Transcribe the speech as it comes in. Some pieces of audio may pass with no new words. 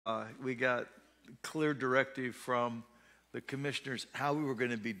We got clear directive from the commissioners how we were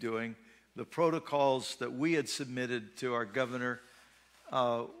going to be doing. The protocols that we had submitted to our governor,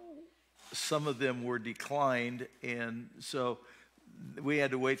 some of them were declined, and so we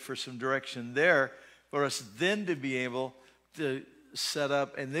had to wait for some direction there for us then to be able to set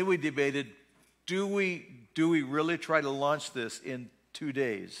up. And then we debated, do we really try to launch this in 2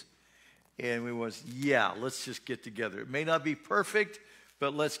 days? And we was, yeah, let's just get together. It may not be perfect,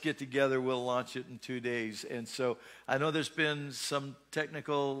 but let's get together. We'll launch it in 2 days. And so I know there's been some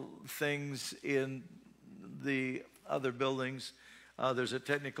technical things in the other buildings. There's a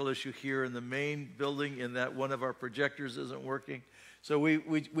technical issue here in the main building in that one of our projectors isn't working. So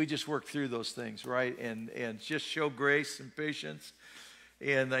we just work through those things, right? And just show grace and patience.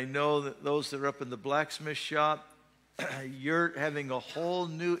 And I know that those that are up in the blacksmith shop, you're having a whole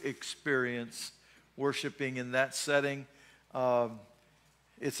new experience worshiping in that setting.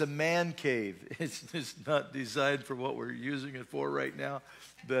 It's a man cave. It's not designed for what we're using it for right now.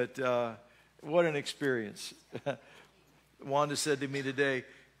 But what an experience. Wanda said to me today,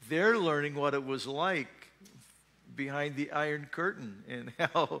 they're learning what it was like behind the Iron Curtain and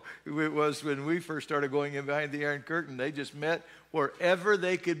how it was when we first started going in behind the Iron Curtain. They just met wherever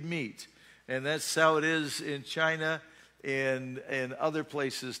they could meet. And that's how it is in China and other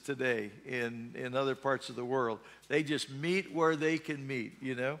places today, in other parts of the world. They just meet where they can meet,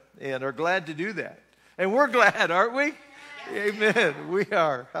 you know, and are glad to do that. And we're glad, aren't we? Amen. We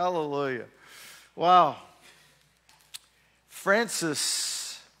are. Hallelujah. Wow.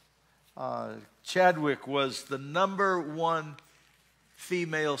 Frances Chadwick was the #1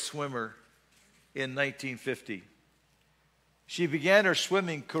 female swimmer in 1950. She began her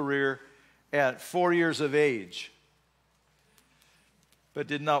swimming career at 4 years of age, but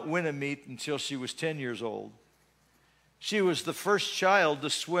did not win a meet until she was 10 years old. She was the first child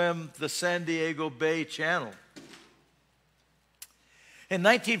to swim the San Diego Bay Channel. In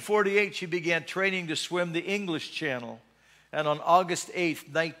 1948, she began training to swim the English Channel, and on August 8th,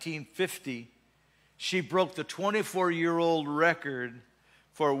 1950, she broke the 24-year-old record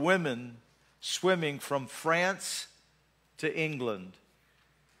for women swimming from France to England.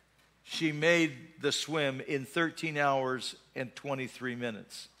 She made the swim in 13 hours and 23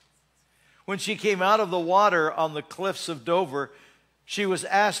 minutes. When she came out of the water on the cliffs of Dover, she was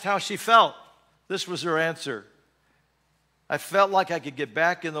asked how she felt. This was her answer: I felt like I could get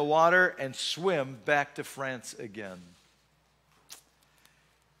back in the water and swim back to France again.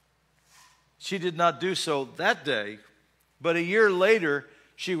 She did not do so that day, but a year later,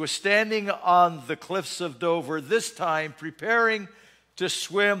 she was standing on the cliffs of Dover, this time preparing to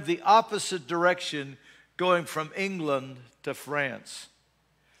swim the opposite direction, going from England to France.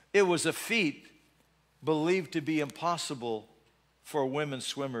 It was a feat believed to be impossible for women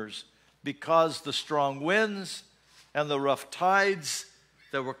swimmers because the strong winds and the rough tides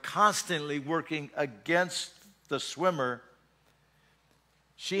that were constantly working against the swimmer.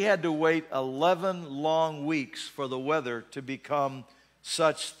 She had to wait 11 long weeks for the weather to become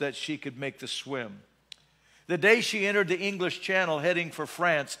such that she could make the swim. The day she entered the English Channel heading for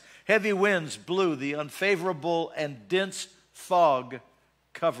France, heavy winds blew. The unfavorable and dense fog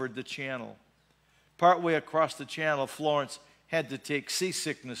covered the channel. Partway across the channel, Florence had to take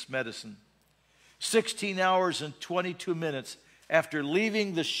seasickness medicine. 16 hours and 22 minutes after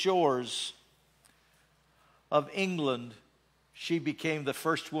leaving the shores of England, she became the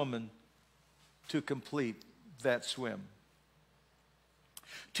first woman to complete that swim.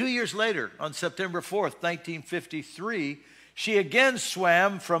 2 years later, on September 4th, 1953, she again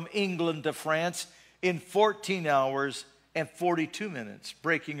swam from England to France in 14 hours and 42 minutes,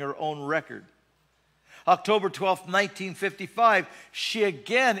 breaking her own record. October 12th, 1955, she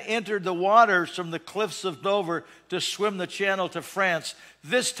again entered the waters from the cliffs of Dover to swim the channel to France.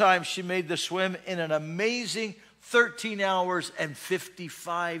 This time, she made the swim in an amazing 13 hours and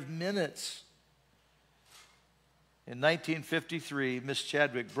 55 minutes. In 1953, Miss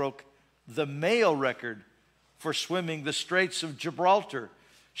Chadwick broke the male record for swimming the Straits of Gibraltar.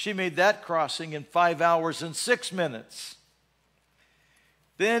 She made that crossing in 5 hours and 6 minutes.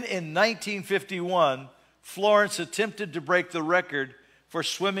 Then in 1951, Florence attempted to break the record for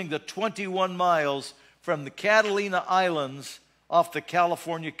swimming the 21 miles from the Catalina Islands off the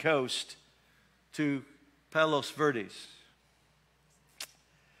California coast to Palos Verdes.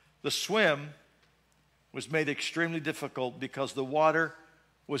 The swim was made extremely difficult because the water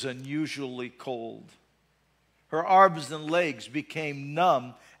was unusually cold. Her arms and legs became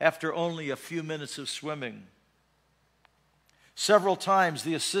numb after only a few minutes of swimming. Several times,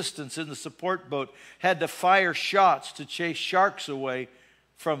 the assistants in the support boat had to fire shots to chase sharks away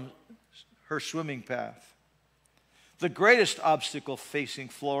from her swimming path. The greatest obstacle facing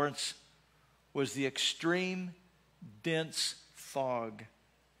Florence was the extreme, dense fog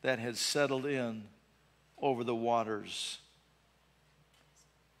that had settled in over the waters.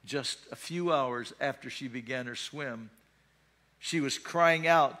 Just a few hours after she began her swim, she was crying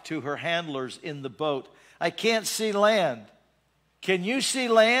out to her handlers in the boat, "I can't see land. Can you see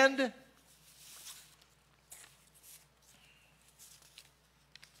land?"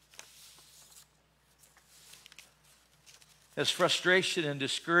 As frustration and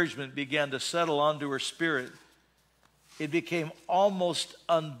discouragement began to settle onto her spirit, it became almost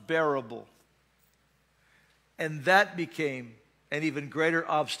unbearable. And that became an even greater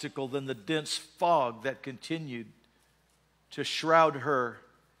obstacle than the dense fog that continued to shroud her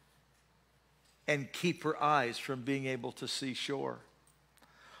and keep her eyes from being able to see shore.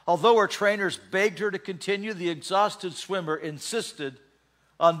 Although her trainers begged her to continue, the exhausted swimmer insisted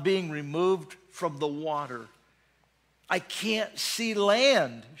on being removed from the water. "I can't see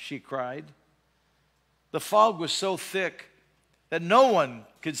land," she cried. The fog was so thick that no one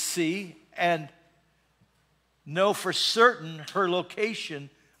could see and know for certain her location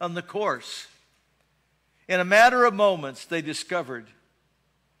on the course. In a matter of moments, they discovered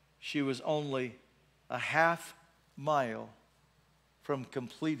she was only a half mile from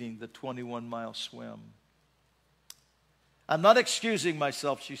completing the 21-mile swim. "I'm not excusing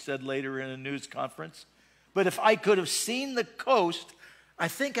myself," she said later in a news conference, "but if I could have seen the coast, I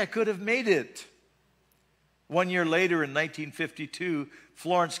think I could have made it." 1 year later, in 1952,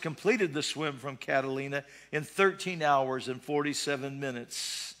 Florence completed the swim from Catalina in 13 hours and 47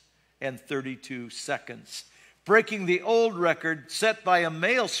 minutes and 32 seconds, breaking the old record set by a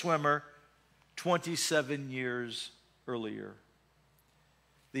male swimmer 27 years earlier.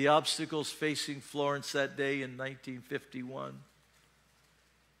 The obstacles facing Florence that day in 1951,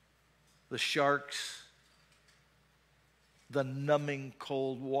 the sharks, the numbing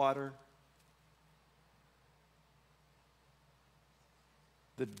cold water,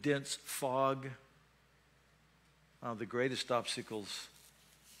 the dense fog. The greatest obstacles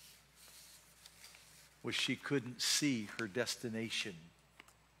was she couldn't see her destination.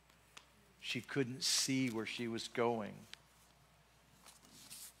 She couldn't see where she was going.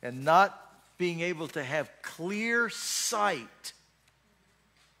 And not being able to have clear sight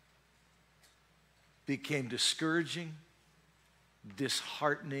became discouraging,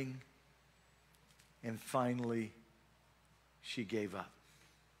 disheartening, and finally she gave up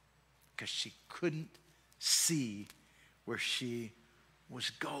because she couldn't see where she was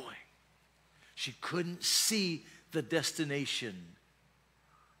going. She couldn't see the destination.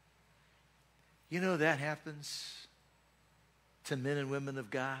 You know, that happens to men and women of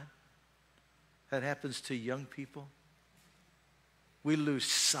God. That happens to young people. We lose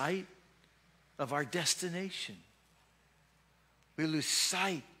sight of our destination. We lose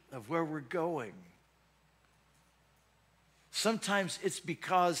sight of where we're going. Sometimes it's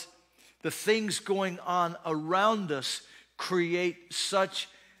because the things going on around us create such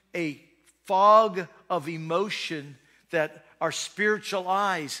a fog of emotion that our spiritual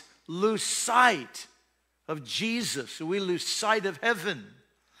eyes lose sight of Jesus. We lose sight of heaven.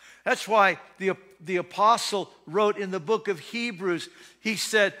 That's why the apostle wrote in the book of Hebrews, he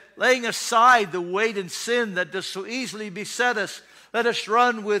said, "Laying aside the weight and sin that does so easily beset us, let us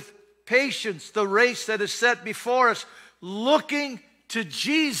run with patience the race that is set before us, looking to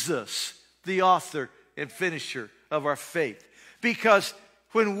Jesus, the author and finisher of our faith." Because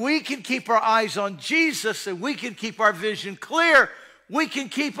when we can keep our eyes on Jesus and we can keep our vision clear, we can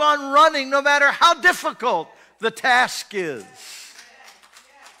keep on running no matter how difficult the task is.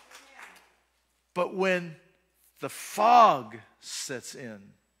 But when the fog sets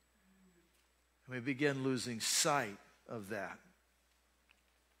in, we begin losing sight of that.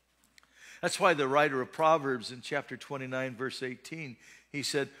 That's why the writer of Proverbs in chapter 29, verse 18, he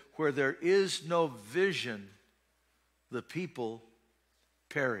said, "Where there is no vision, the people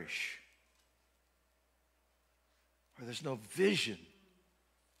perish." Where there's no vision,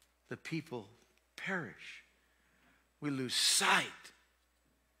 the people perish. We lose sight.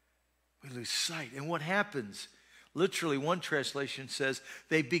 We lose sight. And what happens? Literally, one translation says,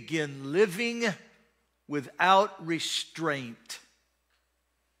 they begin living without restraint.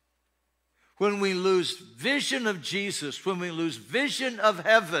 When we lose vision of Jesus, when we lose vision of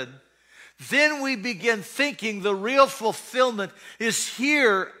heaven, then we begin thinking the real fulfillment is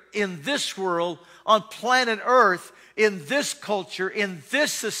here in this world, on planet Earth, in this culture, in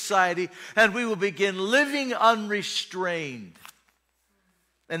this society, and we will begin living unrestrained.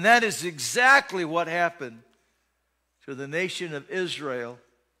 And that is exactly what happened to the nation of Israel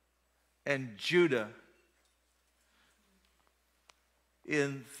and Judah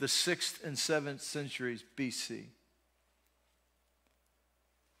in the 6th and 7th centuries BC.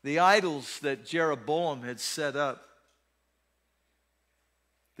 The idols that Jeroboam had set up,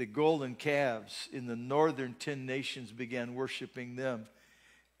 the golden calves in the northern 10 nations began worshiping them.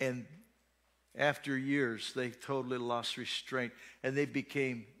 And after years, they totally lost restraint. And they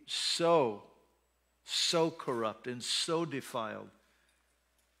became so corrupt and so defiled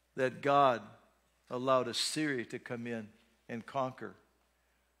that God allowed Assyria to come in and conquer.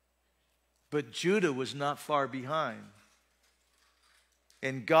 But Judah was not far behind.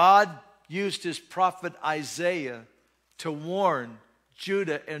 And God used his prophet Isaiah to warn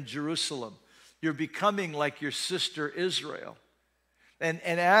Judah and Jerusalem. You're becoming like your sister Israel. And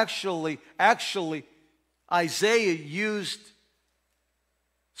actually, Isaiah used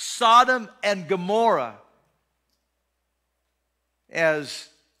Sodom and Gomorrah as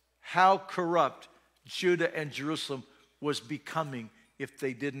how corrupt Judah and Jerusalem was becoming if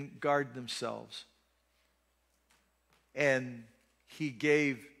they didn't guard themselves. And he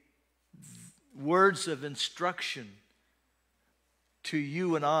gave words of instruction to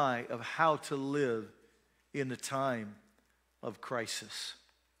you and I of how to live in a time of crisis.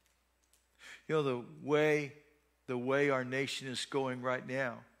 You know, the way our nation is going right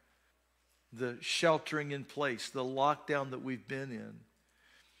now, the sheltering in place, the lockdown that we've been in,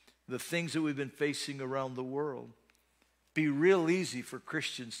 the things that we've been facing around the world, be real easy for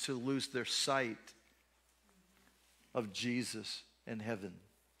Christians to lose their sight of Jesus and heaven.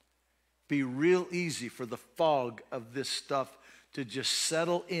 Be real easy for the fog of this stuff to just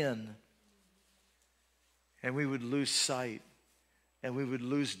settle in, and we would lose sight, and we would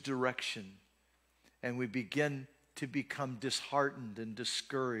lose direction, and we begin to become disheartened and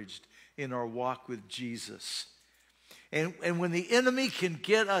discouraged in our walk with Jesus. And when the enemy can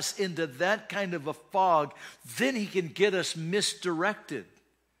get us into that kind of a fog, then he can get us misdirected.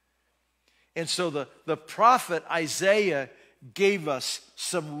 And so the prophet Isaiah gave us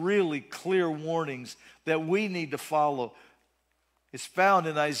some really clear warnings that we need to follow. It's found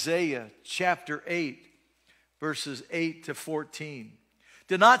in Isaiah chapter 8, verses 8 to 14.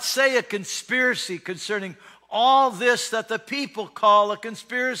 Do not say a conspiracy concerning all this that the people call a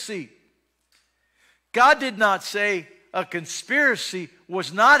conspiracy. God did not say a conspiracy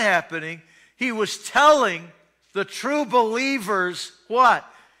was not happening. He was telling the true believers what?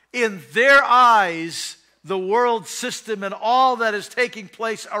 In their eyes, the world system and all that is taking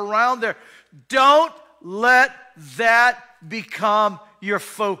place around there. Don't let that become your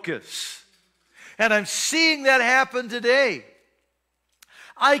focus. And I'm seeing that happen today.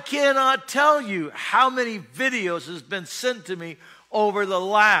 I cannot tell you how many videos has been sent to me over the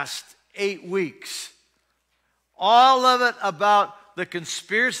last 8 weeks. All of it about the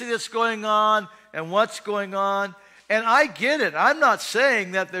conspiracy that's going on and what's going on. And I get it. I'm not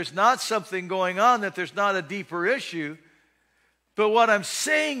saying that there's not something going on, that there's not a deeper issue. But what I'm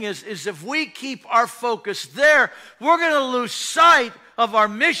saying is if we keep our focus there, we're going to lose sight of our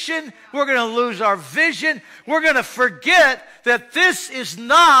mission. We're going to lose our vision. We're going to forget that this is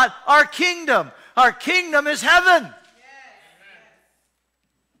not our kingdom. Our kingdom is heaven. Yes.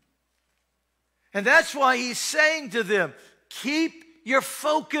 And that's why he's saying to them, keep your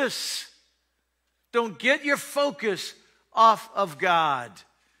focus. Don't get your focus off of God.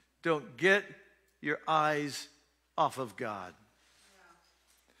 Don't get your eyes off of God.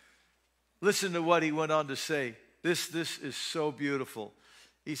 Listen to what he went on to say. This is so beautiful.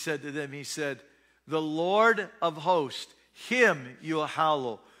 He said to them, he said, the Lord of hosts, him you will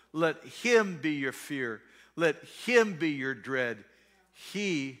hallow. Let him be your fear. Let him be your dread.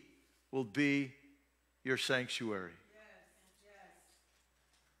 He will be your sanctuary.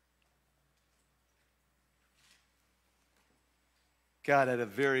 God had a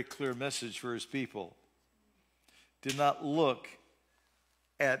very clear message for his people. Do not look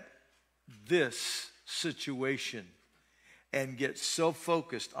at this situation and get so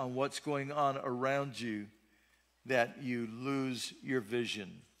focused on what's going on around you that you lose your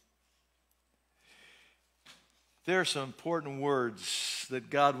vision. There are some important words that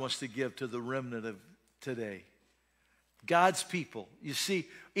God wants to give to the remnant of today. God's people. You see,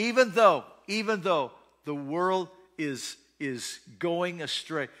 even though the world is going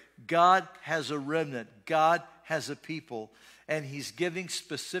astray, God has a remnant. God has a people. And he's giving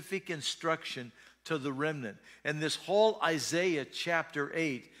specific instruction to the remnant. And this whole Isaiah chapter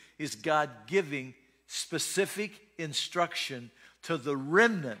 8 is God giving specific instruction to the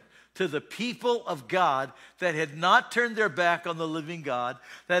remnant to the people of God that had not turned their back on the living God,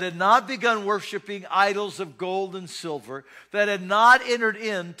 that had not begun worshiping idols of gold and silver, that had not entered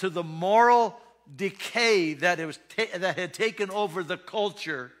into the moral decay that had taken over the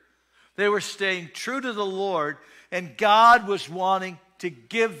culture. They were staying true to the Lord, and God was wanting to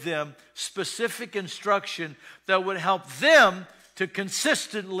give them specific instruction that would help them to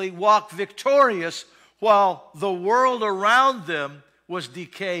consistently walk victorious while the world around them was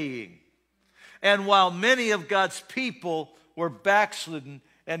decaying, and while many of God's people were backslidden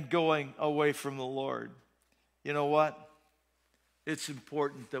and going away from the Lord. You know what? It's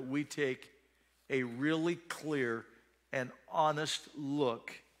important that we take a really clear and honest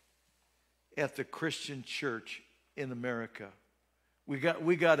look at the Christian church in America. We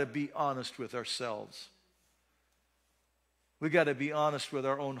got to be honest with ourselves. We got to be honest with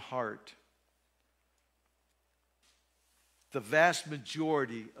our own heart. The vast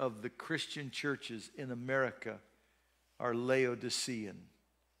majority of the Christian churches in America are Laodicean.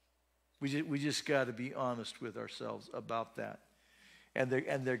 We just got to be honest with ourselves about that. And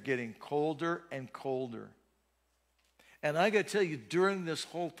they're getting colder and colder. And I got to tell you, during this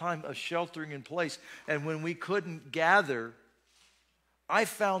whole time of sheltering in place, and when we couldn't gather, I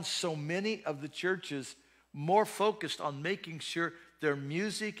found so many of the churches more focused on making sure their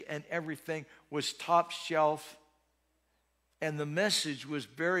music and everything was top shelf, and the message was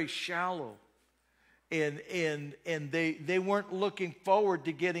very shallow. And they weren't looking forward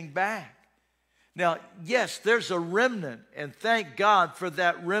to getting back. Now, yes, there's a remnant, and thank God for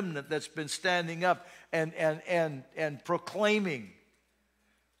that remnant that's been standing up and proclaiming.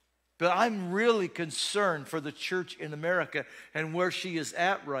 But I'm really concerned for the church in America and where she is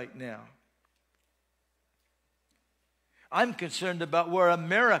at right now. I'm concerned about where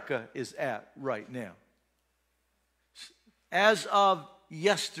America is at right now. As of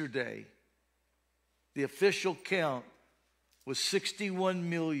yesterday, the official count was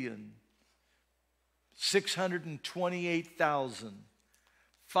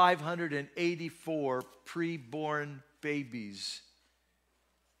 61,628,584 preborn babies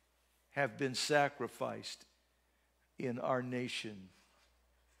have been sacrificed in our nation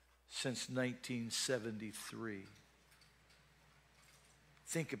since 1973.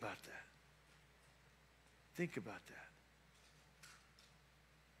 Think about that. Think about that.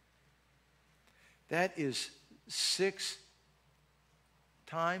 That is 6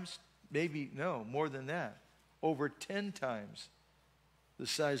 times, maybe, no, more than that, over 10 times the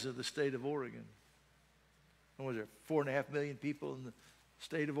size of the state of Oregon. What was there, 4.5 million people in the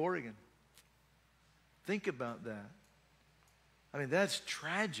state of Oregon? Think about that. I mean, that's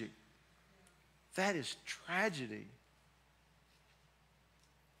tragic. That is tragedy.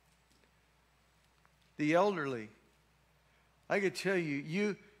 The elderly. I could tell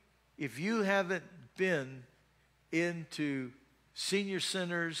you, if you haven't been into senior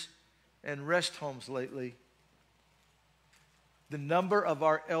centers and rest homes lately, the number of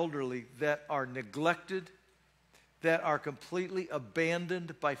our elderly that are neglected, that are completely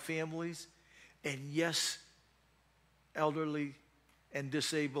abandoned by families, and yes, elderly and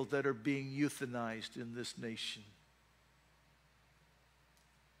disabled that are being euthanized in this nation.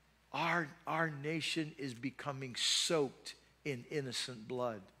 Our nation is becoming soaked in innocent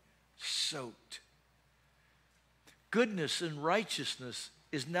blood. Soaked. Goodness and righteousness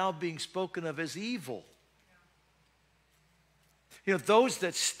is now being spoken of as evil. You know, those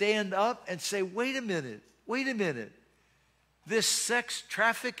that stand up and say, wait a minute. This sex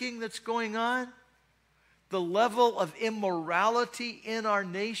trafficking that's going on, the level of immorality in our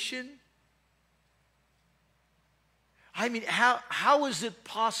nation. I mean, how is it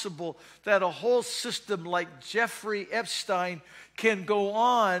possible that a whole system like Jeffrey Epstein can go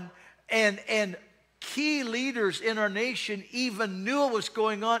on and key leaders in our nation even knew what was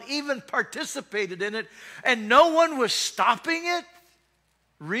going on, even participated in it, and no one was stopping it?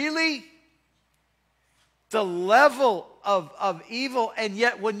 Really? The level of evil, and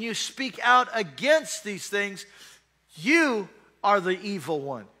yet when you speak out against these things, you are the evil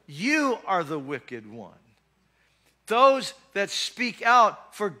one. You are the wicked one. Those that speak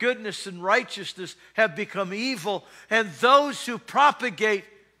out for goodness and righteousness have become evil, and those who propagate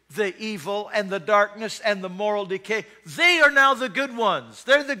the evil and the darkness and the moral decay, they are now the good ones.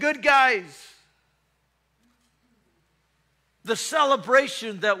 They're the good guys. The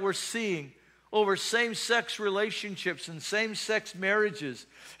celebration that we're seeing over same-sex relationships and same-sex marriages.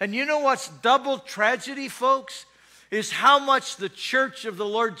 And you know what's double tragedy, folks? Is how much the church of the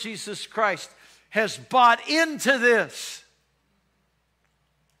Lord Jesus Christ has bought into this.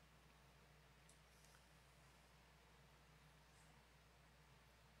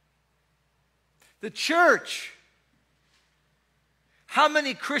 The church. How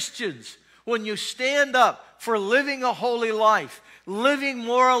many Christians, when you stand up for living a holy life, living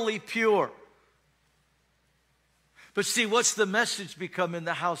morally pure? But see, what's the message become in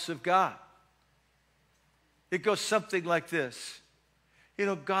the house of God? It goes something like this. You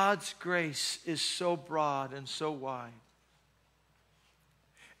know, God's grace is so broad and so wide.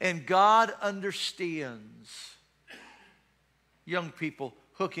 And God understands young people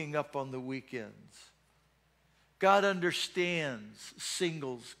hooking up on the weekends. God understands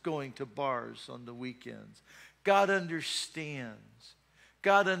singles going to bars on the weekends. God understands.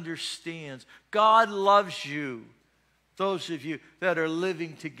 God understands. God loves you. Those of you that are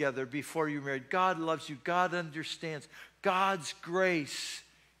living together before you're married, God loves you. God understands. God's grace,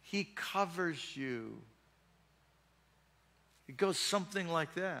 He covers you. It goes something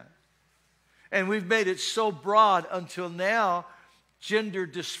like that. And we've made it so broad until now, gender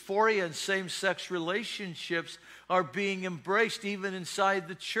dysphoria and same-sex relationships are being embraced even inside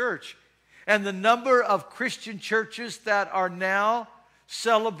the church. And the number of Christian churches that are now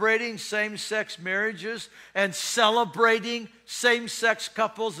celebrating same-sex marriages and celebrating same-sex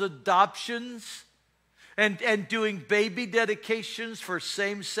couples' adoptions and doing baby dedications for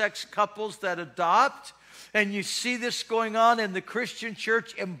same-sex couples that adopt. And you see this going on in the Christian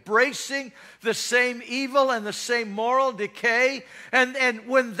church, embracing the same evil and the same moral decay. And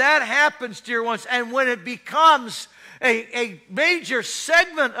when that happens, dear ones, and when it becomes a major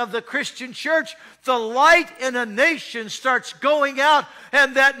segment of the Christian church, the light in a nation starts going out,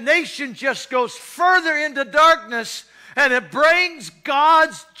 and that nation just goes further into darkness, and it brings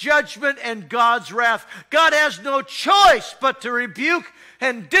God's judgment and God's wrath. God has no choice but to rebuke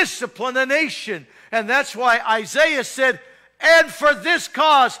and discipline a nation. And that's why Isaiah said, and for this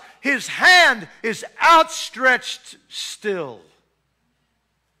cause, His hand is outstretched still.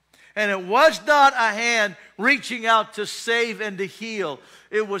 And it was not a hand reaching out to save and to heal.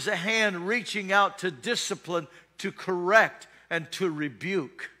 It was a hand reaching out to discipline, to correct, and to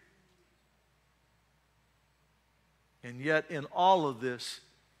rebuke. And yet, in all of this,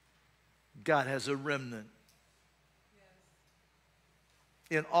 God has a remnant.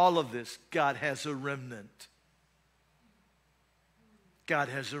 In all of this, God has a remnant. God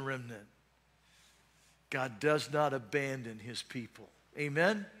has a remnant. God does not abandon His people.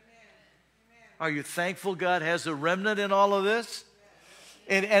 Amen? Are you thankful God has a remnant in all of this?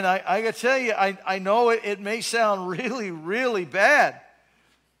 And I got to tell you, I know it may sound really, really bad.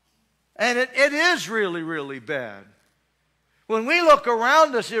 And it is really, really bad. When we look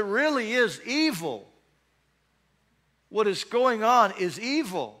around us, it really is evil. What is going on is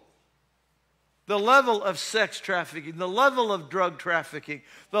evil. The level of sex trafficking, the level of drug trafficking,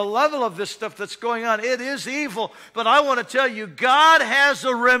 the level of this stuff that's going on, it is evil. But I want to tell you, God has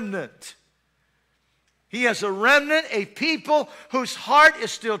a remnant. He has a remnant, a people whose heart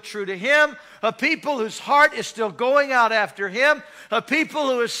is still true to Him, a people whose heart is still going out after Him, a people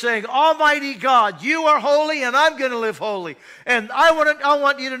who is saying, Almighty God, You are holy and I'm going to live holy. And I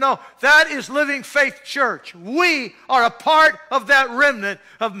want you to know, that is Living Faith Church. We are a part of that remnant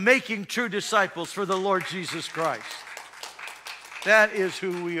of making true disciples for the Lord Jesus Christ. That is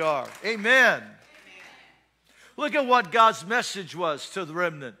who we are. Amen. Look at what God's message was to the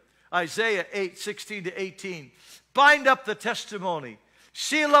remnant. Isaiah 8:16-18. Bind up the testimony.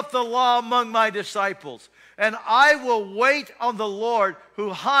 Seal up the law among my disciples. And I will wait on the Lord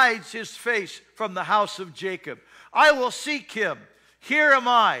who hides His face from the house of Jacob. I will seek Him. Here am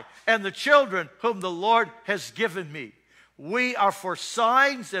I and the children whom the Lord has given me. We are for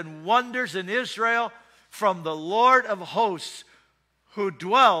signs and wonders in Israel from the Lord of hosts who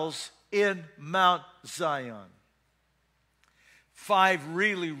dwells in Mount Zion. 5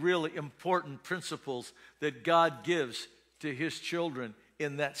 really, really important principles that God gives to His children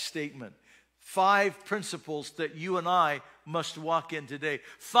in that statement. 5 principles that you and I must walk in today.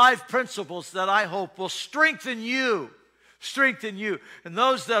 5 principles that I hope will strengthen you. Strengthen you. And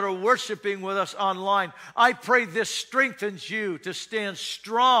those that are worshiping with us online, I pray this strengthens you to stand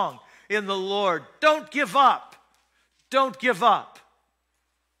strong in the Lord. Don't give up. Don't give up.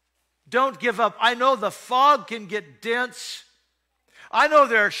 Don't give up. I know the fog can get dense. I know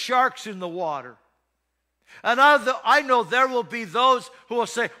there are sharks in the water. And I know there will be those who will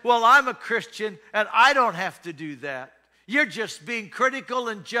say, well, I'm a Christian and I don't have to do that. You're just being critical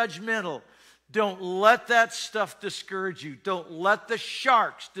and judgmental. Don't let that stuff discourage you. Don't let the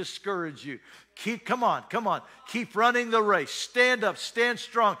sharks discourage you. Come on. Keep running the race. Stand up, stand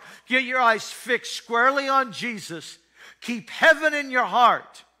strong. Get your eyes fixed squarely on Jesus. Keep heaven in your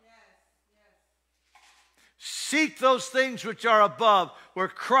heart. Seek those things which are above, where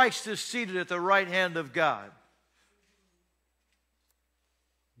Christ is seated at the right hand of God.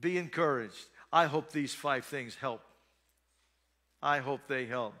 Be encouraged. I hope these 5 things help. I hope they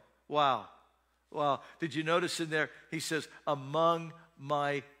help. Wow. Wow. Did you notice in there, he says, among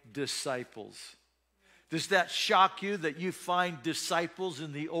my disciples. Does that shock you that you find disciples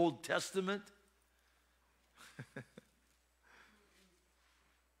in the Old Testament?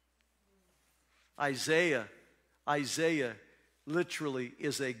 Isaiah literally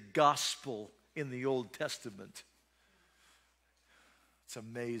is a gospel in the Old Testament. It's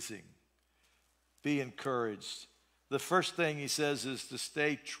amazing. Be encouraged. The first thing he says is to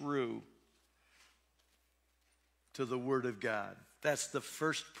stay true to the Word of God. That's the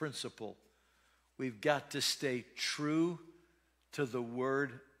first principle. We've got to stay true to the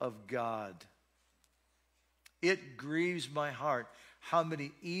Word of God. It grieves my heart how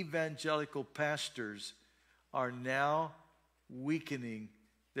many evangelical pastors are now weakening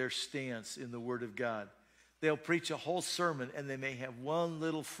their stance in the Word of God. They'll preach a whole sermon and they may have one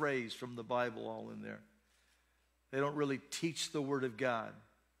little phrase from the Bible all in there. They don't really teach the Word of God.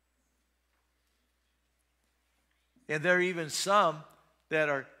 And there are even some that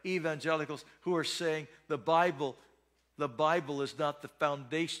are evangelicals who are saying the Bible is not the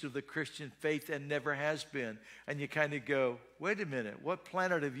foundation of the Christian faith and never has been. And you kind of go, wait a minute, what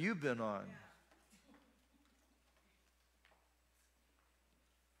planet have you been on?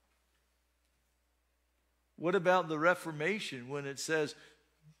 What about the Reformation when it says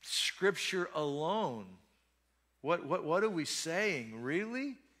Scripture alone? What are we saying?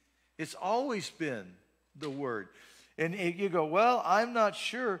 Really? It's always been the Word. And you go, well, I'm not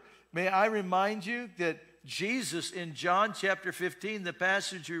sure. May I remind you that Jesus in John chapter 15, the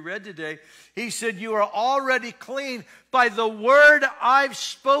passage we read today, he said, you are already clean by the word I've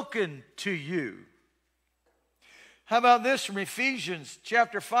spoken to you. How about this from Ephesians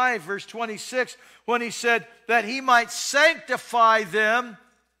chapter 5, verse 26, when he said that he might sanctify them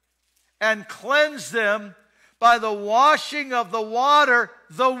and cleanse them by the washing of the water,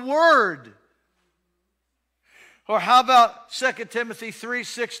 the word. Or how about 2 Timothy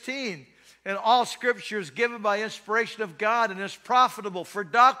 3:16? And all Scripture is given by inspiration of God and is profitable for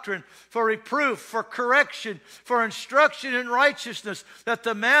doctrine, for reproof, for correction, for instruction in righteousness, that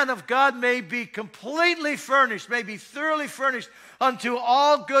the man of God may be completely furnished, may be thoroughly furnished unto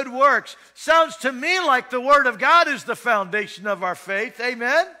all good works. Sounds to me like the Word of God is the foundation of our faith.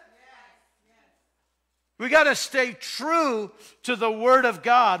 Amen? We got to stay true to the Word of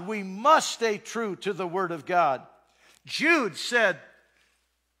God. We must stay true to the Word of God. Jude said,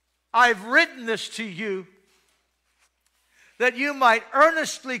 I've written this to you that you might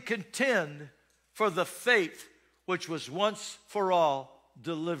earnestly contend for the faith which was once for all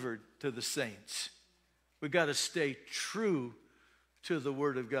delivered to the saints. We've got to stay true to the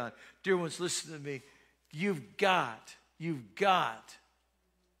Word of God. Dear ones, listen to me. You've got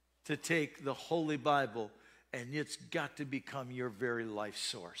to take the Holy Bible and it's got to become your very life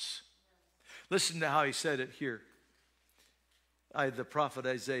source. Listen to how he said it here. The prophet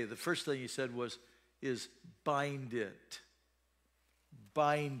Isaiah, the first thing he said is bind it.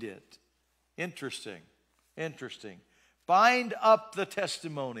 Bind it. Interesting. Bind up the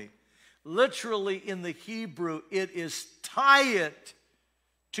testimony. Literally in the Hebrew, it is tie it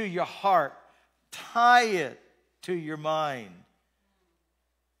to your heart. Tie it to your mind.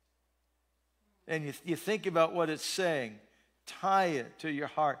 And you think about what it's saying. Tie it to your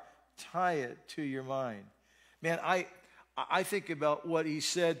heart. Tie it to your mind. Man, I think about what he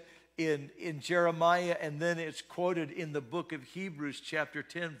said in Jeremiah, and then it's quoted in the book of Hebrews chapter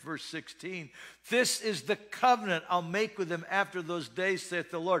 10, verse 16. This is the covenant I'll make with them after those days, saith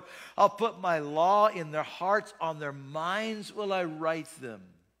the Lord. I'll put my law in their hearts, on their minds will I write them.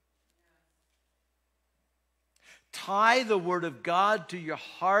 Tie the Word of God to your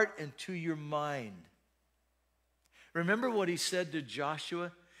heart and to your mind. Remember what he said to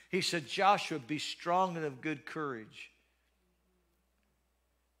Joshua? He said, Joshua, be strong and of good courage.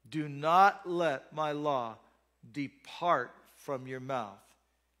 Do not let my law depart from your mouth.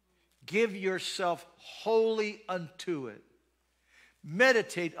 Give yourself wholly unto it.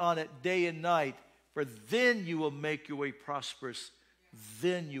 Meditate on it day and night, for then you will make your way prosperous.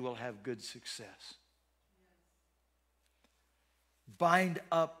 Then you will have good success. Bind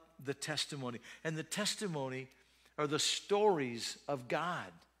up the testimony. And the testimony are the stories of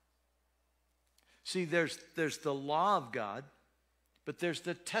God. See, there's the law of God, but there's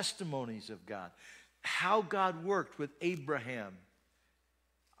the testimonies of God. How God worked with Abraham,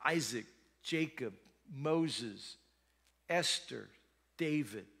 Isaac, Jacob, Moses, Esther,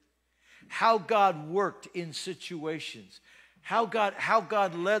 David. how God worked in situations, how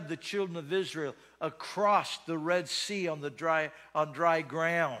God led the children of Israel across the Red Sea on dry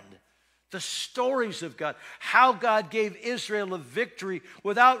ground. The stories of God, how God gave Israel a victory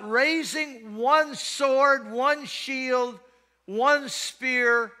without raising one sword, one shield, one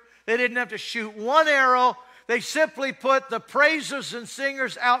spear. They didn't have to shoot one arrow. They simply put the praisers and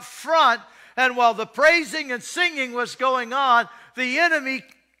singers out front, and while the praising and singing was going on, the enemy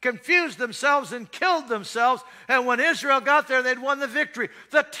confused themselves and killed themselves, and when Israel got there, they'd won the victory.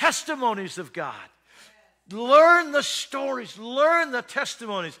 The testimonies of God. Learn the stories, learn the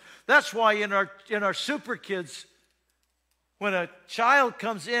testimonies. That's why in our Super Kids, when a child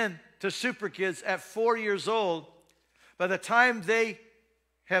comes in to Super Kids at 4 years old, by the time they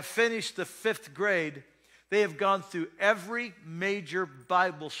have finished the 5th grade, they have gone through every major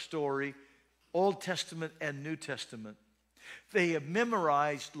Bible story, Old Testament and New Testament. They have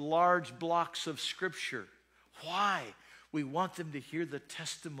memorized large blocks of Scripture. Why? We want them to hear the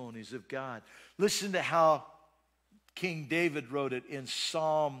testimonies of God. Listen to how King David wrote it in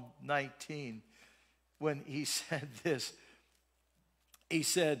Psalm 19 when he said this. He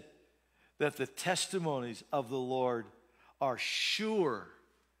said that the testimonies of the Lord are sure,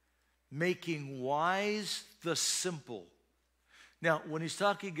 making wise the simple. Now, when he's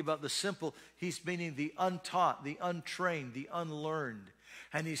talking about the simple, he's meaning the untaught, the untrained, the unlearned.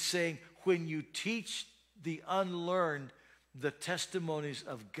 And he's saying, when you teach the unlearned the testimonies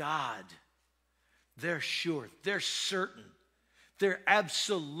of God, they're sure, they're certain, they're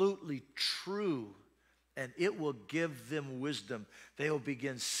absolutely true, and it will give them wisdom. They will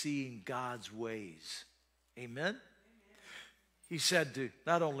begin seeing God's ways. Amen? He said to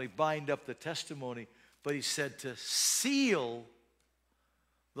not only bind up the testimony, but he said to seal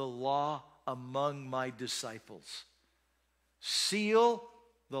the law among my disciples. Seal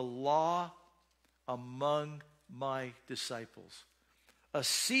the law among my disciples. A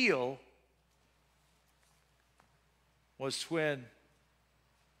seal was when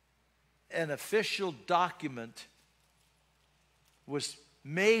an official document was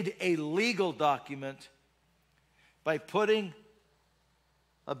made a legal document by putting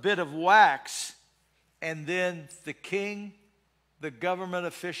a bit of wax, and then the king, the government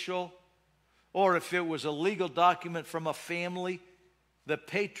official, or if it was a legal document from a family, the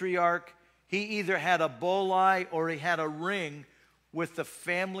patriarch, he either had a bullseye or he had a ring with the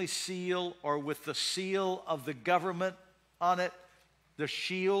family seal or with the seal of the government on it, the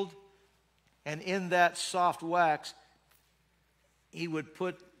shield. And in that soft wax, he would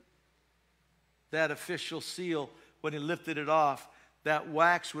put that official seal. When he lifted it off, that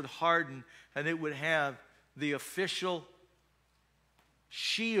wax would harden and it would have the official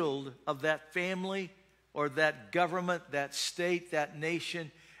shield of that family or that government, that state, that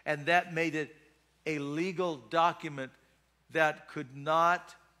nation, and that made it a legal document that could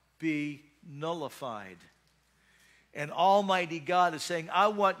not be nullified. And Almighty God is saying, I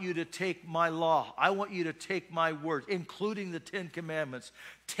want you to take my law. I want you to take my word, including the 10 Commandments.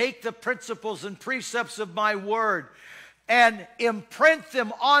 Take the principles and precepts of my word and imprint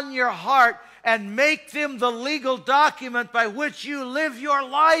them on your heart and make them the legal document by which you live your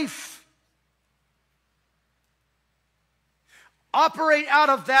life. Operate out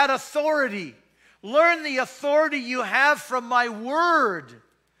of that authority. Learn the authority you have from my word.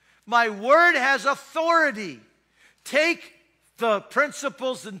 My word has authority. Take the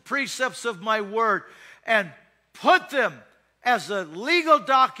principles and precepts of my word and put them as a legal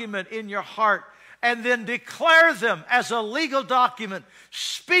document in your heart, and then declare them as a legal document.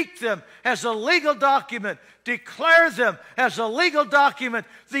 Speak them as a legal document. Declare them as a legal document.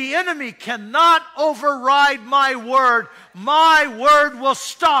 The enemy cannot override my word. My word will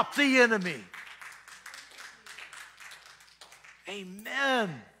stop the enemy.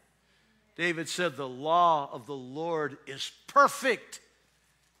 Amen. David said, the law of the Lord is perfect,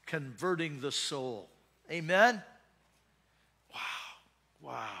 converting the soul. Amen?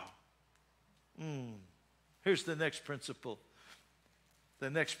 Wow. Here's the next principle.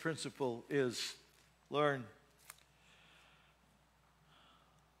 The next principle is learn.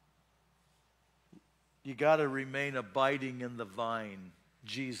 You got to remain abiding in the vine,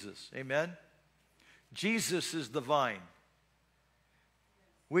 Jesus. Amen? Jesus is the vine.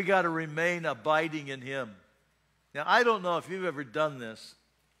 We got to remain abiding in him. Now, I don't know if you've ever done this.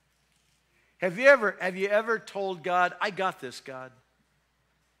 Have you ever told God, I got this, God?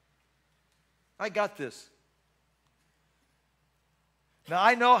 I got this. Now,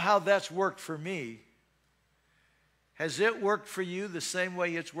 I know how that's worked for me. Has it worked for you the same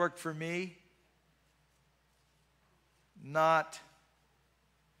way it's worked for me? Not.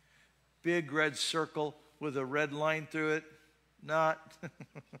 big red circle with a red line through it? Not.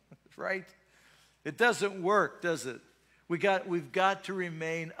 Right? It doesn't work, does it? We've got to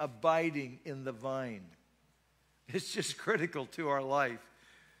remain abiding in the vine. It's just critical to our life.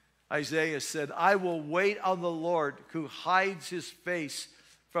 Isaiah said, I will wait on the Lord who hides his face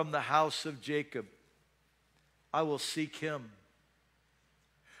from the house of Jacob. I will seek him.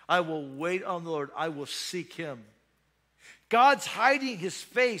 I will wait on the Lord. I will seek him. God's hiding his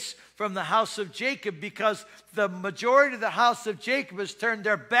face from the house of Jacob because the majority of the house of Jacob has turned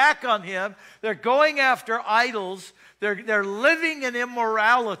their back on him. They're going after idols. They're living in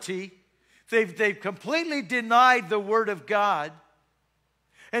immorality. They've completely denied the word of God.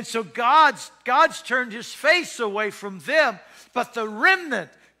 And so God's turned his face away from them. But the remnant,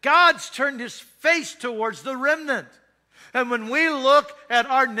 God's turned his face towards the remnant. And when we look at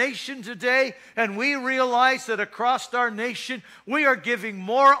our nation today and we realize that across our nation we are giving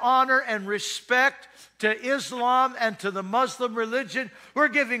more honor and respect to Islam and to the Muslim religion, we're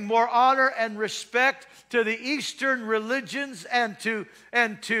giving more honor and respect to the Eastern religions and to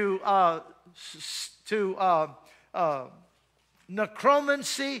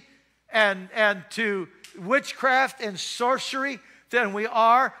necromancy and to witchcraft and sorcery than we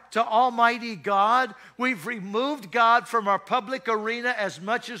are to Almighty God. We've removed God from our public arena as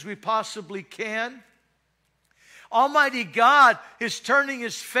much as we possibly can. Almighty God is turning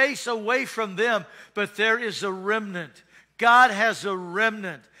his face away from them, but there is a remnant. God has a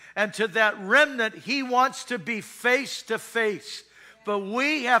remnant. And to that remnant, he wants to be face to face. But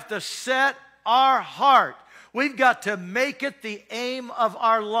we have to set our heart. We've got to make it the aim of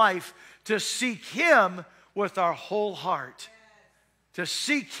our life to seek him with our whole heart. To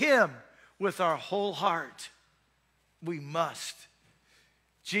seek him with our whole heart. We must.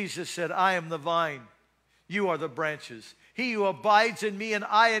 Jesus said, I am the vine, you are the branches. He who abides in me and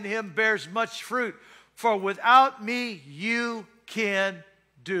I in him bears much fruit. For without me you can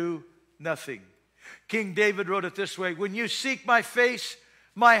do nothing. King David wrote it this way, when you seek my face,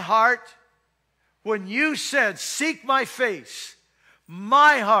 my heart, when you said, seek my face,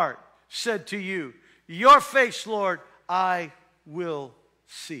 my heart said to you, your face, Lord, I will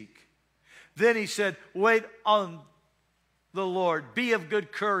seek. Then he said, wait on the Lord, be of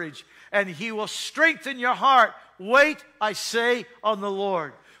good courage, and he will strengthen your heart. Wait, I say, on the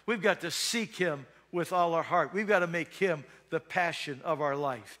Lord. We've got to seek him with all our heart. We've got to make him the passion of our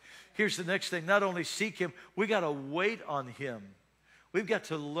life. Here's the next thing. Not only seek him, we got to wait on him. We've got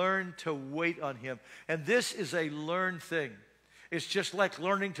to learn to wait on him. And this is a learned thing. It's just like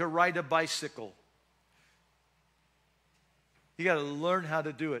learning to ride a bicycle. You got to learn how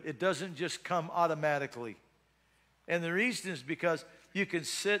to do it. It doesn't just come automatically. And the reason is because you can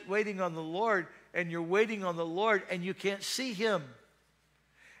sit waiting on the Lord, and you're waiting on the Lord, and you can't see him.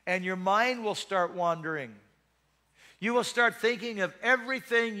 And your mind will start wandering. You will start thinking of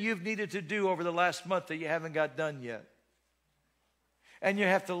everything you've needed to do over the last month that you haven't got done yet. And you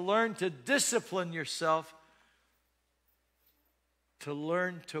have to learn to discipline yourself to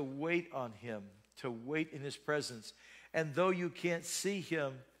learn to wait on him, to wait in his presence. And though you can't see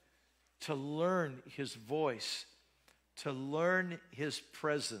him, to learn his voice, to learn his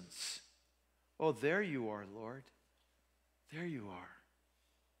presence. Oh, there you are, Lord. There you are.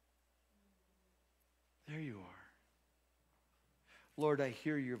 There you are. Lord, I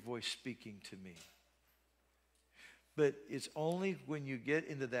hear your voice speaking to me. But it's only when you get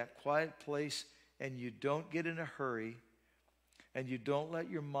into that quiet place and you don't get in a hurry and you don't let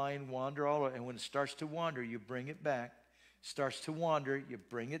your mind wander all over. And when it starts to wander, you bring it back. Starts to wander, you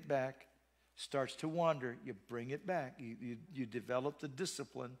bring it back. Starts to wander, you bring it back. You develop the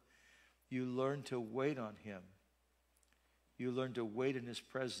discipline. You learn to wait on him. You learn to wait in his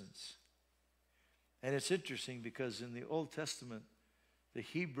presence. And it's interesting because in the Old Testament, the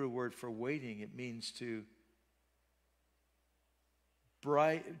Hebrew word for waiting, it means to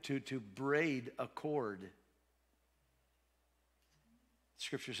braid a cord.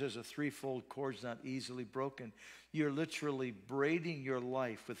 Scripture says a threefold cord is not easily broken. You're literally braiding your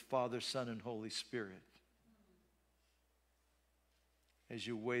life with Father, Son, and Holy Spirit as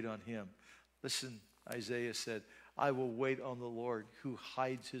you wait on him. Listen, Isaiah said, I will wait on the Lord who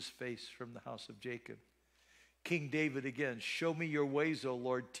hides his face from the house of Jacob. King David again, show me your ways, O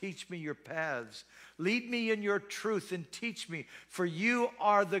Lord. Teach me your paths. Lead me in your truth and teach me, for you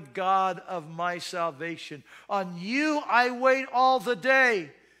are the God of my salvation. On you I wait all the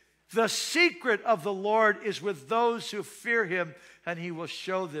day. The secret of the Lord is with those who fear him, and he will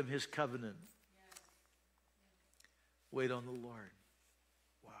show them his covenant. Wait on the Lord.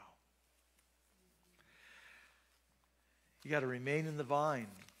 Wow. You got to remain in the vine.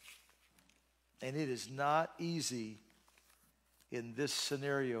 And it is not easy in this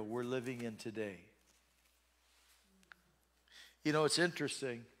scenario we're living in today. You know, it's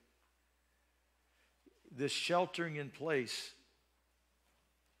interesting. This sheltering in place,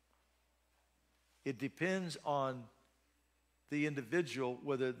 it depends on the individual,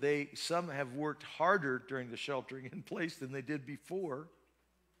 whether some have worked harder during the sheltering in place than they did before.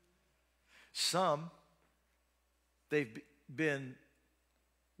 Some, they've been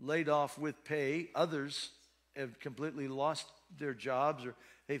laid off with pay. Others have completely lost their jobs, or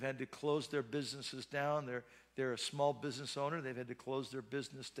they've had to close their businesses down. They're a small business owner. They've had to close their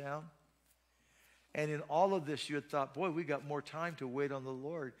business down. And in all of this, you had thought, boy, we got more time to wait on the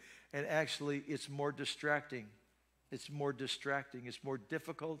Lord. And actually, it's more distracting. It's more distracting. It's more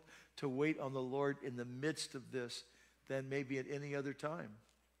difficult to wait on the Lord in the midst of this than maybe at any other time.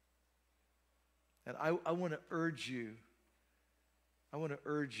 And I want to urge you,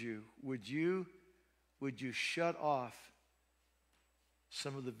 would you shut off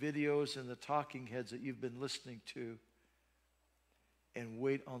some of the videos and the talking heads that you've been listening to and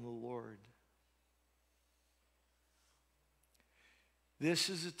wait on the Lord? This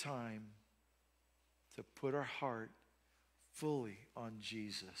is a time to put our heart fully on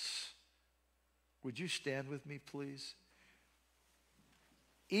Jesus. Would you stand with me, please?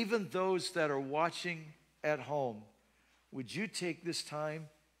 Even those that are watching at home, would you take this time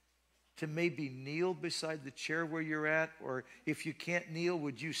to maybe kneel beside the chair where you're at? Or if you can't kneel,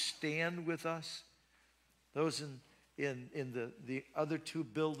 would you stand with us? Those in the other two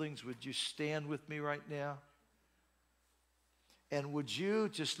buildings, would you stand with me right now? And would you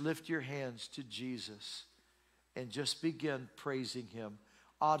just lift your hands to Jesus and just begin praising him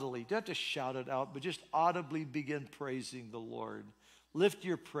audibly? You don't have to shout it out, but just audibly begin praising the Lord. Lift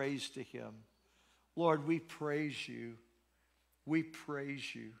your praise to him. Lord, we praise you. We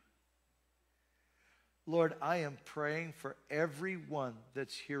praise you. Lord, I am praying for everyone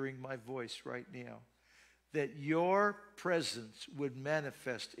that's hearing my voice right now, that your presence would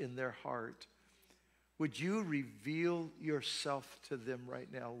manifest in their heart. Would you reveal yourself to them right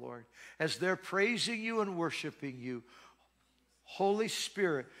now, Lord? As they're praising you and worshiping you, Holy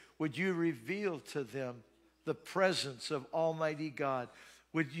Spirit, would you reveal to them the presence of Almighty God?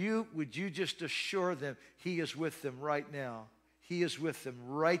 Would you just assure them he is with them right now? He is with them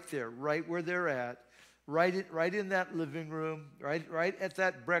right there, right where they're at, right in that living room, right at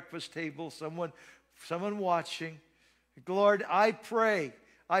that breakfast table, someone watching. Lord, I pray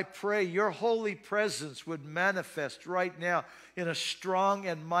your holy presence would manifest right now in a strong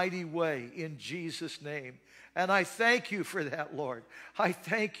and mighty way in Jesus' name. And I thank you for that, Lord. I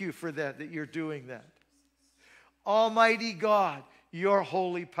thank you for that you're doing that. Almighty God, your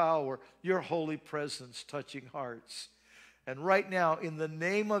holy power, your holy presence touching hearts. And right now, in the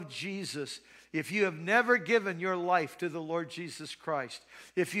name of Jesus, if you have never given your life to the Lord Jesus Christ,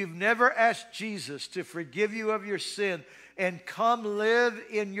 if you've never asked Jesus to forgive you of your sin and come live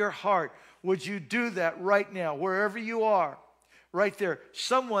in your heart, would you do that right now, wherever you are? Right there.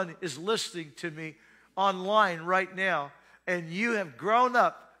 Someone is listening to me online right now, and you have grown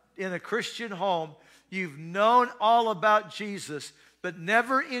up in a Christian home. You've known all about Jesus, but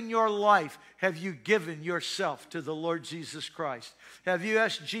never in your life have you given yourself to the Lord Jesus Christ. Have you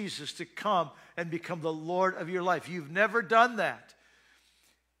asked Jesus to come and become the Lord of your life? You've never done that.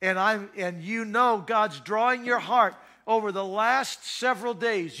 And you know God's drawing your heart. Over the last several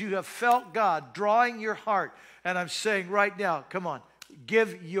days, you have felt God drawing your heart. And I'm saying right now, come on,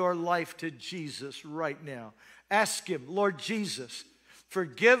 give your life to Jesus right now. Ask him, Lord Jesus,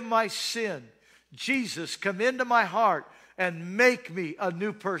 forgive my sin. Jesus, come into my heart and make me a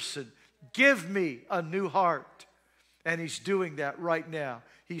new person. Give me a new heart. And he's doing that right now.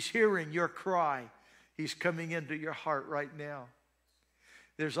 He's hearing your cry. He's coming into your heart right now.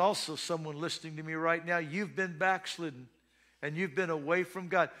 There's also someone listening to me right now. You've been backslidden and you've been away from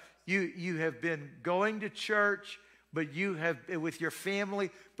God. You have been going to church, but you have with your family,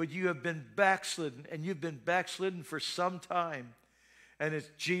 but you have been backslidden, and you've been backslidden for some time. And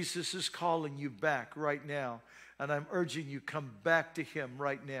Jesus is calling you back right now. And I'm urging you, come back to him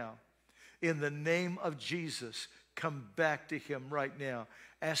right now. In the name of Jesus, come back to him right now.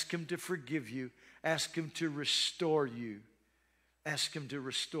 Ask him to forgive you. Ask him to restore you. Ask him to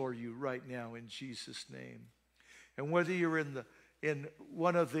restore you right now in Jesus' name. And whether you're in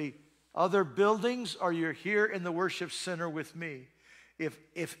one of the other buildings or you're here in the worship center with me,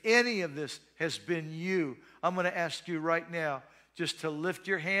 if any of this has been you, I'm going to ask you right now just to lift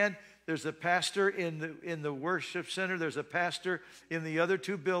your hand. There's a pastor in the worship center. There's a pastor in the other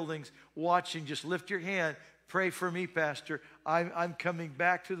two buildings watching. Just lift your hand. Pray for me, Pastor. I'm coming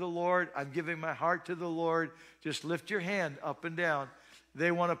back to the Lord. I'm giving my heart to the Lord. Just lift your hand up and down. They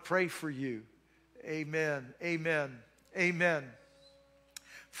want to pray for you. Amen. Amen. Amen.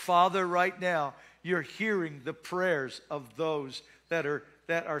 Father, right now, you're hearing the prayers of those that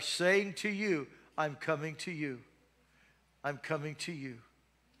are saying to you, I'm coming to you. I'm coming to you.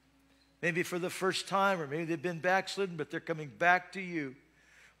 Maybe for the first time, or maybe they've been backslidden, but they're coming back to you.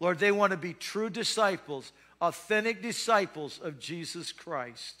 Lord, they want to be true disciples, authentic disciples of Jesus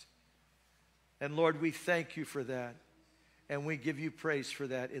Christ. And Lord, we thank you for that. And we give you praise for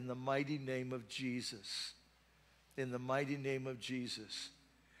that in the mighty name of Jesus. In the mighty name of Jesus.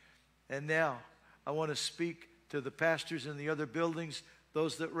 And now, I want to speak to the pastors in the other buildings,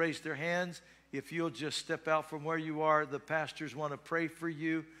 those that raised their hands. If you'll just step out from where you are, the pastors want to pray for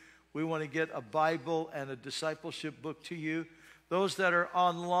you. We want to get a Bible and a discipleship book to you. Those that are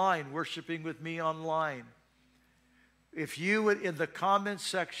online, worshiping with me online, if you would, in the comments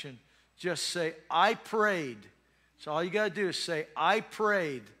section, just say, I prayed. So all you got to do is say, I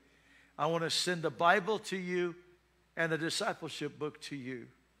prayed. I want to send a Bible to you and a discipleship book to you.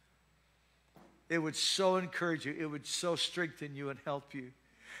 It would so encourage you. It would so strengthen you and help you.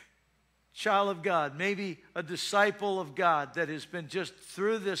 Child of God, maybe a disciple of God that has been just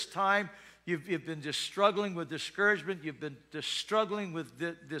through this time, you've been just struggling with discouragement, you've been just struggling with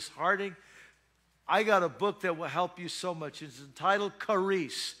disheartening. I got a book that will help you so much. It's entitled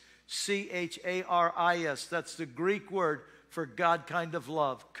Charis, Charis. That's the Greek word for God kind of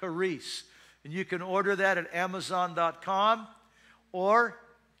love, Charis. And you can order that at Amazon.com, or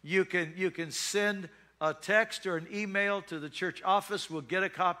you can send a text or an email to the church office. We'll get a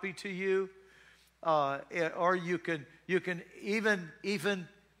copy to you. Or you can even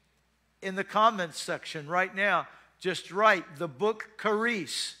in the comments section right now, just write the book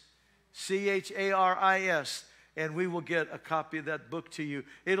Charis, Charis, and we will get a copy of that book to you.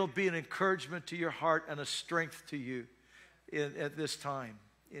 It'll be an encouragement to your heart and a strength to you at this time.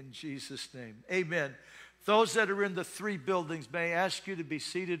 In Jesus' name, amen. Those that are in the 3 buildings, may I ask you to be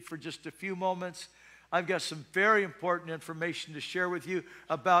seated for just a few moments. I've got some very important information to share with you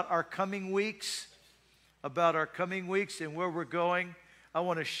about our coming weeks, and where we're going. I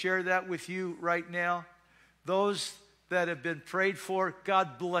want to share that with you right now. Those that have been prayed for,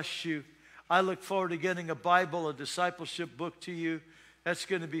 God bless you. I look forward to getting a Bible, a discipleship book to you. That's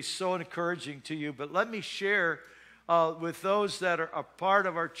going to be so encouraging to you. But let me share with those that are a part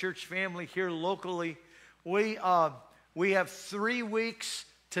of our church family here locally. We have 3 weeks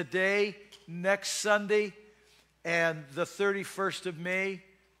today, next Sunday, and the 31st of May.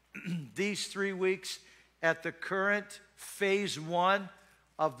 These 3 weeks at the current phase 1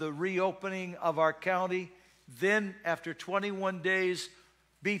 of the reopening of our county. Then after 21 days,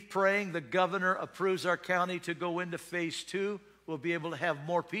 be praying the governor approves our county to go into phase 2. We'll be able to have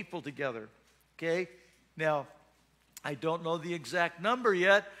more people together. Okay? Now, I don't know the exact number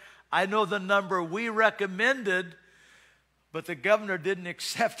yet. I know the number we recommended, but the governor didn't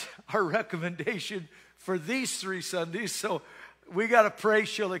accept our recommendation for these 3 Sundays. So we got to pray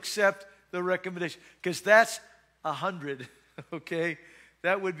she'll accept the recommendation, because that's 100, okay?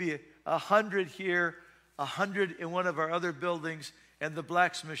 That would be 100 here, 100 in one of our other buildings, and the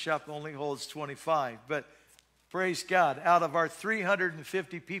blacksmith shop only holds 25. But praise God, out of our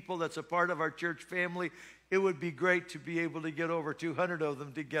 350 people that's a part of our church family, it would be great to be able to get over 200 of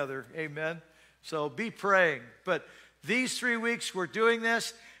them together. Amen? So be praying. But these 3 weeks we're doing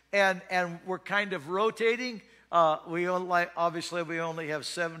this, and we're kind of rotating. We only have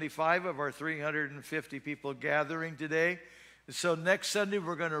 75 of our 350 people gathering today. So next Sunday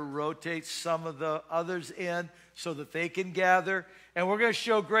we're going to rotate some of the others in so that they can gather. And we're going to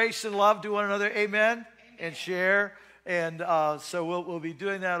show grace and love to one another. Amen? And share. And so we'll be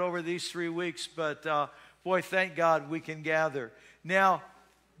doing that over these 3 weeks. But boy, thank God we can gather. Now,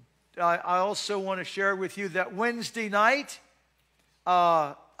 I also want to share with you that Wednesday night,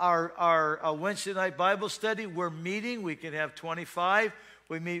 our Wednesday night Bible study, we're meeting. We can have 25.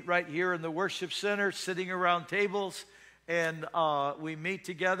 We meet right here in the worship center, sitting around tables, and we meet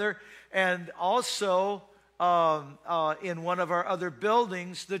together. And also, in one of our other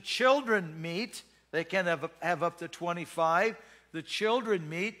buildings, the children meet. They can have up to 25. The children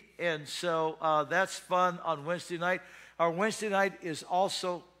meet, and so that's fun on Wednesday night. Our Wednesday night is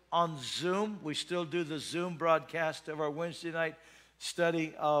also on Zoom. We still do the Zoom broadcast of our Wednesday night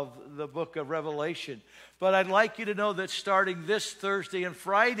study of the book of Revelation. But I'd like you to know that starting this Thursday and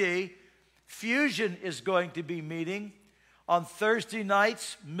Friday, Fusion is going to be meeting. On Thursday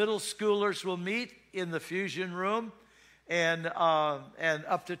nights, middle schoolers will meet in the Fusion room, and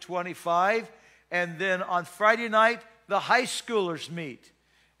up to 25. And then on Friday night, the high schoolers meet.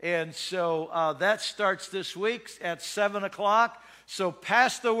 And so that starts this week at 7 o'clock. So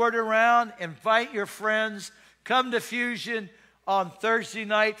pass the word around, invite your friends, come to Fusion on Thursday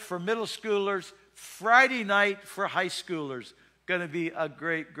night for middle schoolers, Friday night for high schoolers. Going to be a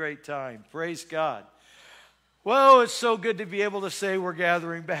great, great time. Praise God. Well, it's so good to be able to say we're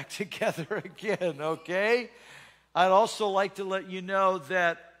gathering back together again, okay? I'd also like to let you know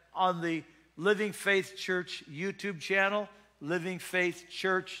that on the Living Faith Church YouTube channel, Living Faith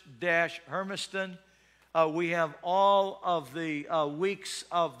Church-Hermiston, we have all of the weeks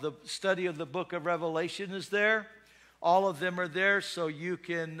of the study of the book of Revelation is there. All of them are there, so you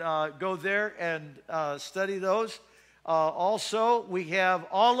can go there and study those. Also, we have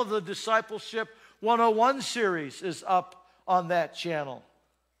all of the Discipleship 101 series is up on that channel.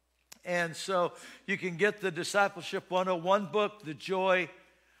 And so you can get the Discipleship 101 book, The Joy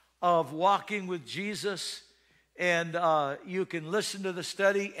of Walking with Jesus, and you can listen to the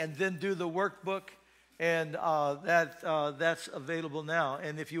study and then do the workbook, and that's available now.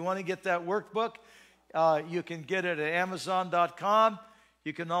 And if you want to get that workbook, you can get it at Amazon.com.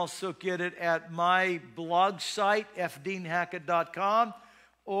 You can also get it at my blog site, fdeanhackett.com,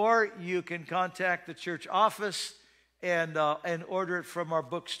 or you can contact the church office and order it from our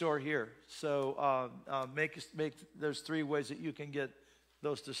bookstore here. So there's 3 ways that you can get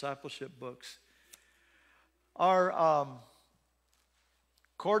those discipleship books.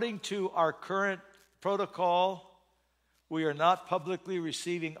 According to our current protocol, we are not publicly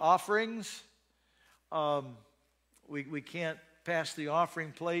receiving offerings. We can't pass the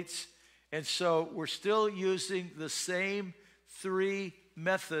offering plates. And so we're still using the same 3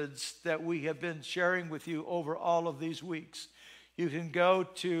 methods that we have been sharing with you over all of these weeks. You can go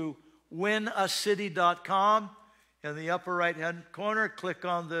to winacity.com. In the upper right-hand corner, click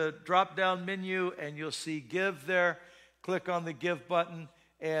on the drop-down menu, and you'll see Give there. Click on the Give button,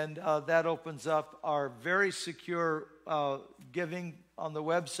 and that opens up our very secure giving on the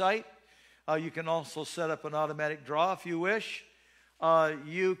website. You can also set up an automatic draw if you wish.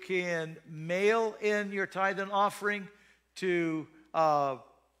 You can mail in your tithe and offering to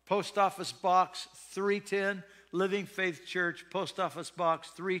Post Office Box 310, Living Faith Church, Post Office Box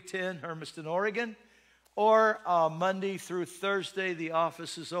 310, Hermiston, Oregon. Or Monday through Thursday, the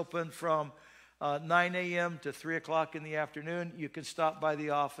office is open from 9 a.m. to 3 o'clock in the afternoon. You can stop by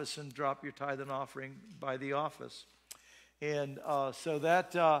the office and drop your tithe and offering by the office. And so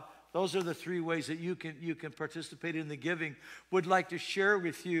that those are the 3 ways that you can participate in the giving. Would like to share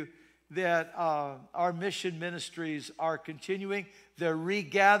with you that our mission ministries are continuing. They're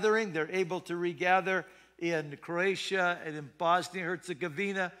regathering. They're able to regather in Croatia and in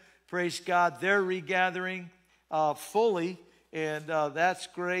Bosnia-Herzegovina. Praise God, they're regathering fully, and that's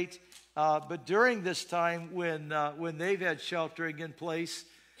great. But during this time when they've had sheltering in place,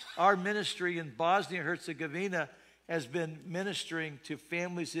 our ministry in Bosnia-Herzegovina has been ministering to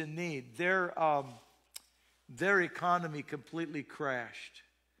families in need. Their economy completely crashed,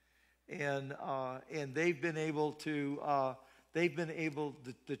 and they've been able to.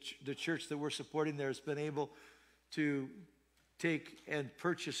 The church that we're supporting there has been able to take and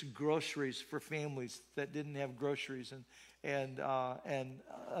purchase groceries for families that didn't have groceries and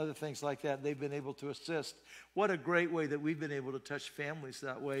other things like that. They've been able to assist. What a great way that we've been able to touch families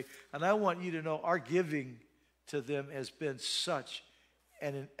that way. And I want you to know our giving to them has been such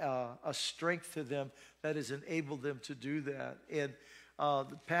a strength to them that has enabled them to do that. And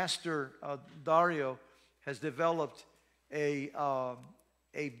the Pastor Dario has developed a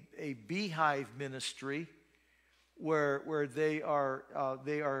beehive ministry where they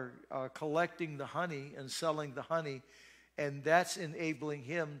are collecting the honey and selling the honey, and that's enabling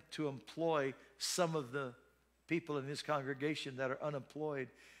him to employ some of the people in his congregation that are unemployed.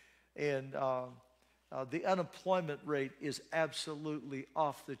 And the unemployment rate is absolutely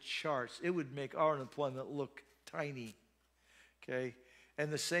off the charts. It would make our unemployment look tiny, okay?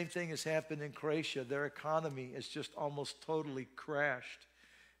 And the same thing has happened in Croatia. Their economy is just almost totally crashed.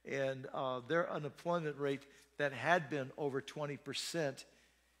 And their unemployment rate that had been over 20%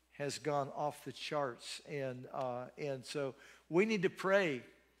 has gone off the charts. And so we need to pray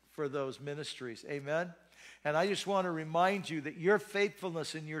for those ministries. Amen? And I just want to remind you that your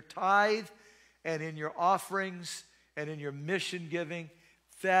faithfulness in your tithe and in your offerings and in your mission giving,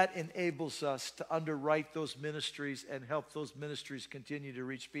 that enables us to underwrite those ministries and help those ministries continue to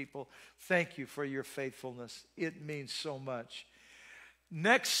reach people. Thank you for your faithfulness. It means so much.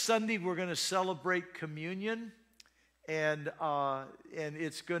 Next Sunday, we're going to celebrate communion, and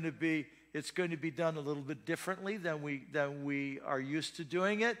it's going to be done a little bit differently than we are used to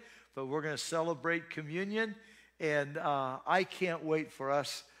doing it. but we're going to celebrate communion. And I can't wait for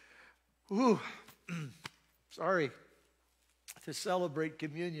us, to celebrate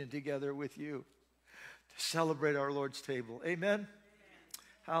communion together with you, to celebrate our Lord's table. Amen? Amen.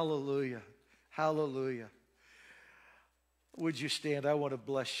 Hallelujah. Hallelujah. Would you stand? I want to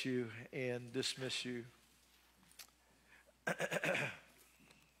bless you and dismiss you.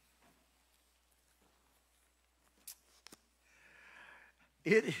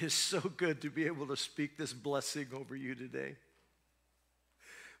 It is so good to be able to speak this blessing over you today.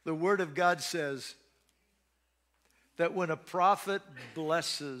 The Word of God says that when a prophet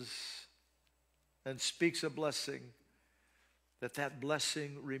blesses and speaks a blessing, that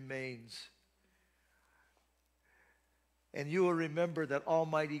blessing remains. And you will remember that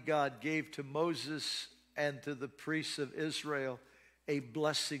Almighty God gave to Moses and to the priests of Israel a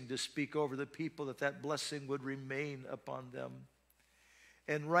blessing to speak over the people, that blessing would remain upon them.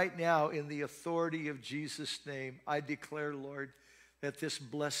 And right now, in the authority of Jesus' name, I declare, Lord, that this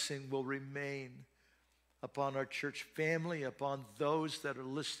blessing will remain upon our church family, upon those that are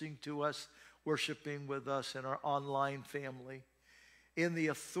listening to us, worshiping with us, and our online family. In the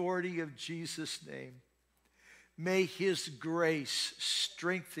authority of Jesus' name, may His grace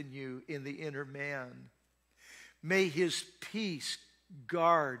strengthen you in the inner man. May His peace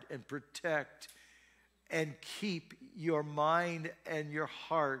guard and protect and keep your mind and your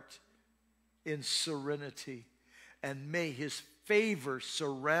heart in serenity. And may His favor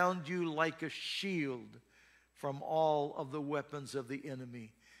surround you like a shield from all of the weapons of the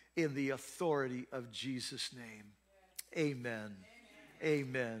enemy, in the authority of Jesus' name. Amen.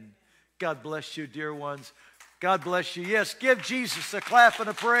 Amen. God bless you, dear ones. God bless you. Yes, give Jesus a clap and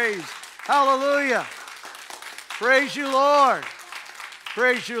a praise. Hallelujah. Praise you, Lord.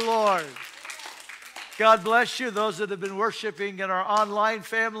 Praise you, Lord. God bless you. Those that have been worshiping in our online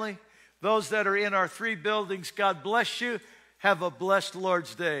family, those that are in our 3 buildings, God bless you. Have a blessed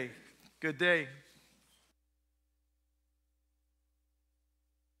Lord's Day. Good day.